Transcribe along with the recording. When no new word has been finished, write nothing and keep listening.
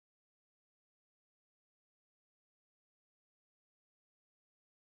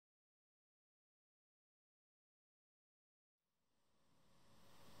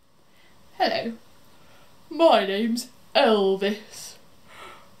My name's Elvis.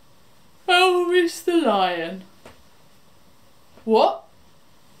 Elvis the Lion. What?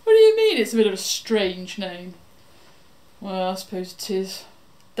 What do you mean it's a bit of a strange name? Well, I suppose it is.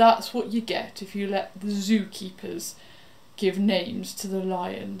 That's what you get if you let the zookeepers give names to the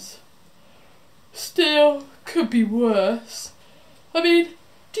lions. Still, could be worse. I mean,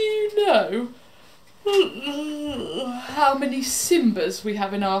 do you know how many Simbas we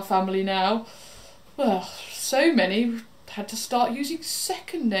have in our family now? Well, so many we've had to start using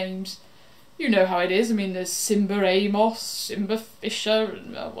second names. You know how it is. I mean, there's Simba Amos, Simba Fisher,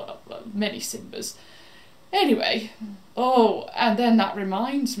 and many Simbas. Anyway, oh, and then that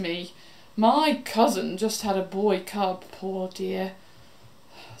reminds me, my cousin just had a boy cub, poor dear.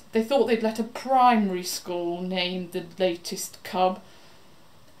 They thought they'd let a primary school name the latest cub.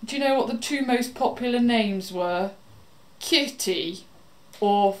 Do you know what the two most popular names were? Kitty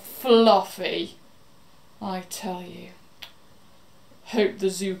or Fluffy? I tell you. Hope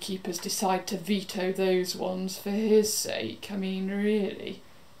the zookeepers decide to veto those ones for his sake. I mean, really.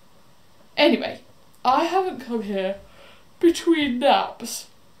 Anyway, I haven't come here between naps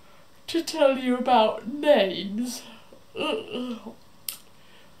to tell you about names. I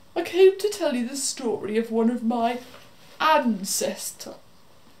came to tell you the story of one of my ancestors.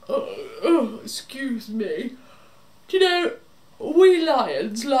 Excuse me. Do you know, we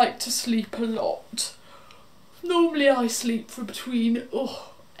lions like to sleep a lot. Normally I sleep for between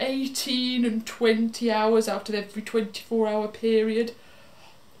 18 and 20 hours out of every 24-hour period.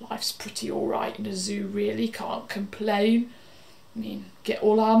 Life's pretty alright in a zoo, really, can't complain. I mean, get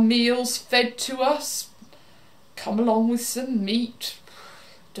all our meals fed to us, come along with some meat,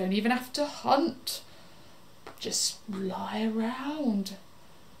 don't even have to hunt, just lie around.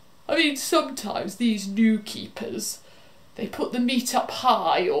 I mean, sometimes these new keepers, they put the meat up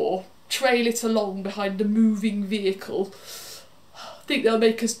high or trail it along behind a moving vehicle. Think they'll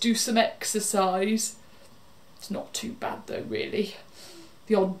make us do some exercise. It's not too bad though, really.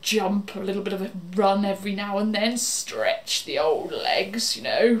 The odd jump, a little bit of a run every now and then, stretch the old legs, you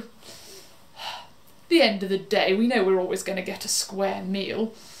know. At the end of the day, we know we're always going to get a square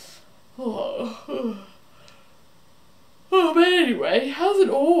meal. But anyway, it hasn't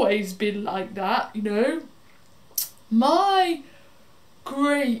always been like that, you know. My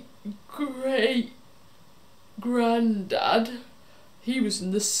great-great-granddad, he was in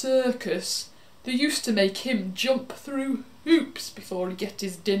the circus. They used to make him jump through hoops before he'd get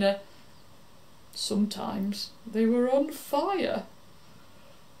his dinner. Sometimes they were on fire.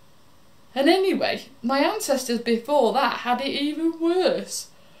 And anyway, my ancestors before that had it even worse.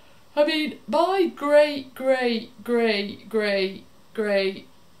 I mean, my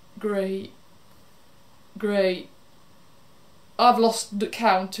great-great-great-great-great-great, I've lost the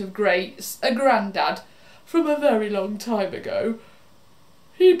count of greats, a granddad from a very long time ago.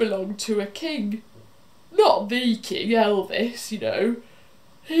 He belonged to a king. Not the king, Elvis, you know.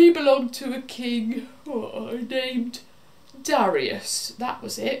 He belonged to a king named Darius, that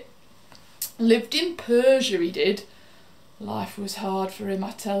was it. Lived in Persia, he did. Life was hard for him,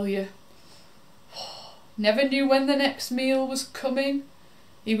 I tell you. Never knew when the next meal was coming.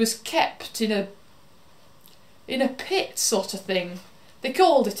 He was kept in a pit sort of thing. They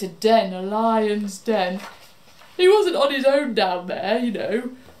called it a den, a lion's den. He wasn't on his own down there, you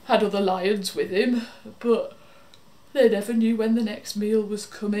know. Had other lions with him, but they never knew when the next meal was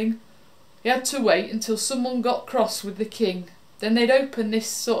coming. He had to wait until someone got cross with the king. Then they'd open this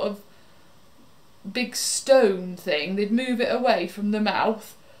sort of big stone thing, they'd move it away from the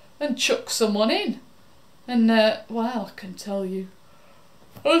mouth and chuck someone in. And, well, I can tell you,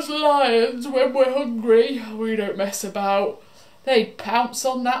 us lions, when we're hungry, we don't mess about. They'd pounce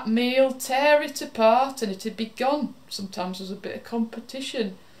on that meal, tear it apart, and it'd be gone. Sometimes there was a bit of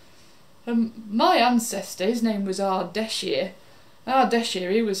competition. My ancestor, his name was Ardeshir.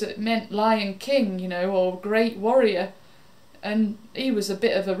 Ardeshir, it meant Lion King, you know, or Great Warrior. And he was a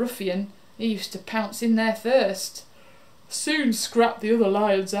bit of a ruffian. He used to pounce in there first. Soon scrapped the other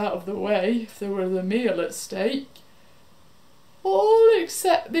lions out of the way if there was a meal at stake. All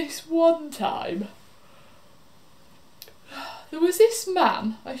except this one time. There was this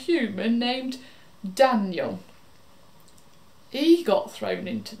man, a human, named Daniel. He got thrown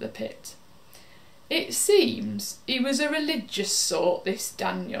into the pit. It seems he was a religious sort, this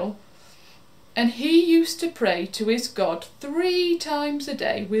Daniel, and he used to pray to his God 3 times a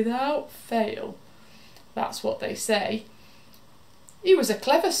day without fail. That's what they say. He was a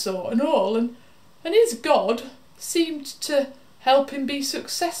clever sort and all, and his God seemed to help him be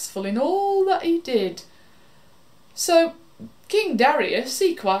successful in all that he did. So King Darius,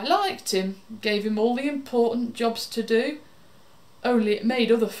 he quite liked him, gave him all the important jobs to do, only it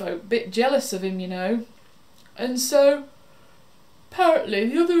made other folk a bit jealous of him, you know. And so, apparently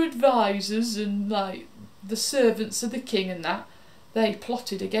the other advisors and, like, the servants of the king and that, they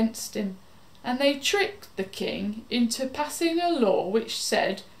plotted against him, and they tricked the king into passing a law which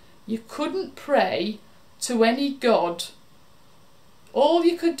said you couldn't pray to any god. All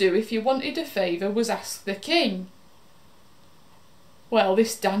you could do if you wanted a favour was ask the king. Well,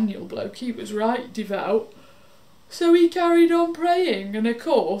 this Daniel bloke, he was right devout, so he carried on praying, and of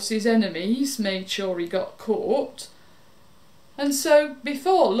course his enemies made sure he got caught, and so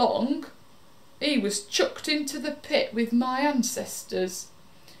before long he was chucked into the pit with my ancestors.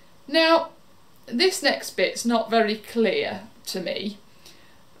 Now, this next bit's not very clear to me,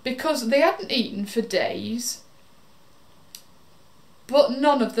 because they hadn't eaten for days, but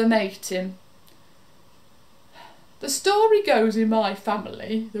none of them ate him. The story goes in my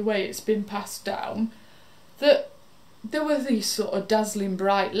family, the way it's been passed down, that there were these sort of dazzling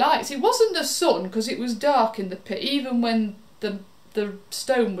bright lights. It wasn't the sun, because it was dark in the pit, even when the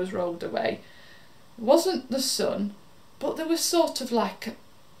stone was rolled away. It wasn't the sun, but there was sort of like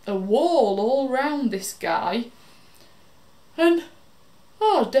a wall all round this guy. And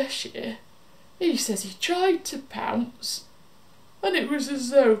Ardeshir, he says he tried to pounce, and it was as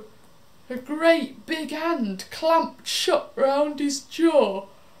though a great big hand clamped shut round his jaw,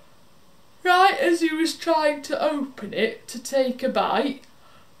 right as he was trying to open it to take a bite,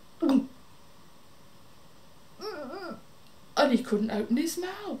 and he couldn't open his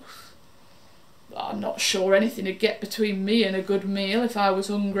mouth. I'm not sure anything would get between me and a good meal if I was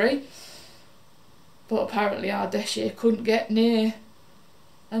hungry, but apparently Ardeshir couldn't get near,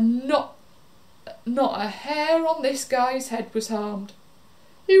 and not a hair on this guy's head was harmed.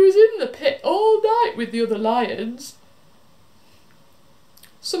 He was in the pit all night with the other lions.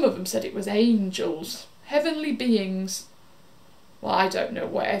 Some of them said it was angels, heavenly beings. Well, I don't know,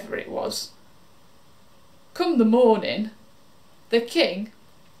 whatever it was. Come the morning, the king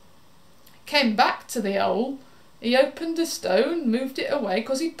came back to the hole. He opened the stone, moved it away,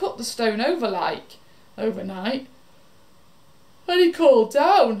 because he'd put the stone over, like, overnight. And he called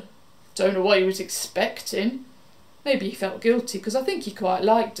down. Don't know what he was expecting. Maybe he felt guilty, because I think he quite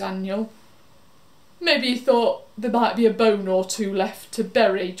liked Daniel. Maybe he thought there might be a bone or two left to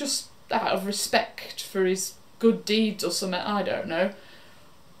bury, just out of respect for his good deeds or something, I don't know.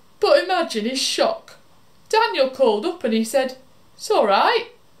 But imagine his shock. Daniel called up and he said, "It's all right.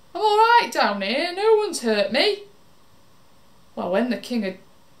 I'm all right down here. No one's hurt me." Well, when the king had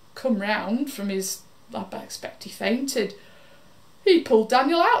come round from his, I expect he fainted, he pulled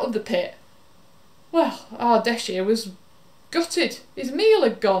Daniel out of the pit. Well, Ardeshir was gutted. His meal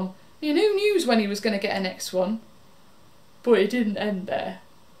had gone, and who knew when he was going to get a next one. But it didn't end there,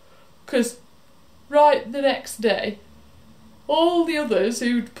 because right the next day, all the others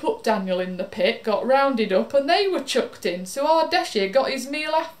who'd put Daniel in the pit got rounded up and they were chucked in, so Ardeshir got his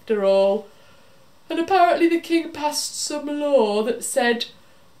meal after all. And apparently the king passed some law that said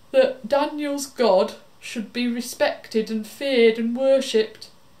that Daniel's god should be respected and feared and worshipped.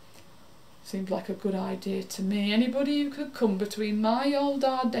 Seemed like a good idea to me. Anybody who could come between my old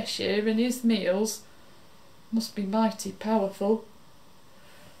Ardeshir and his meals must be mighty powerful.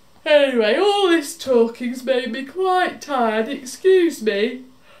 Anyway, all this talking's made me quite tired. Excuse me.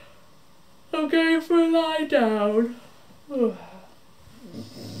 I'm going for a lie down.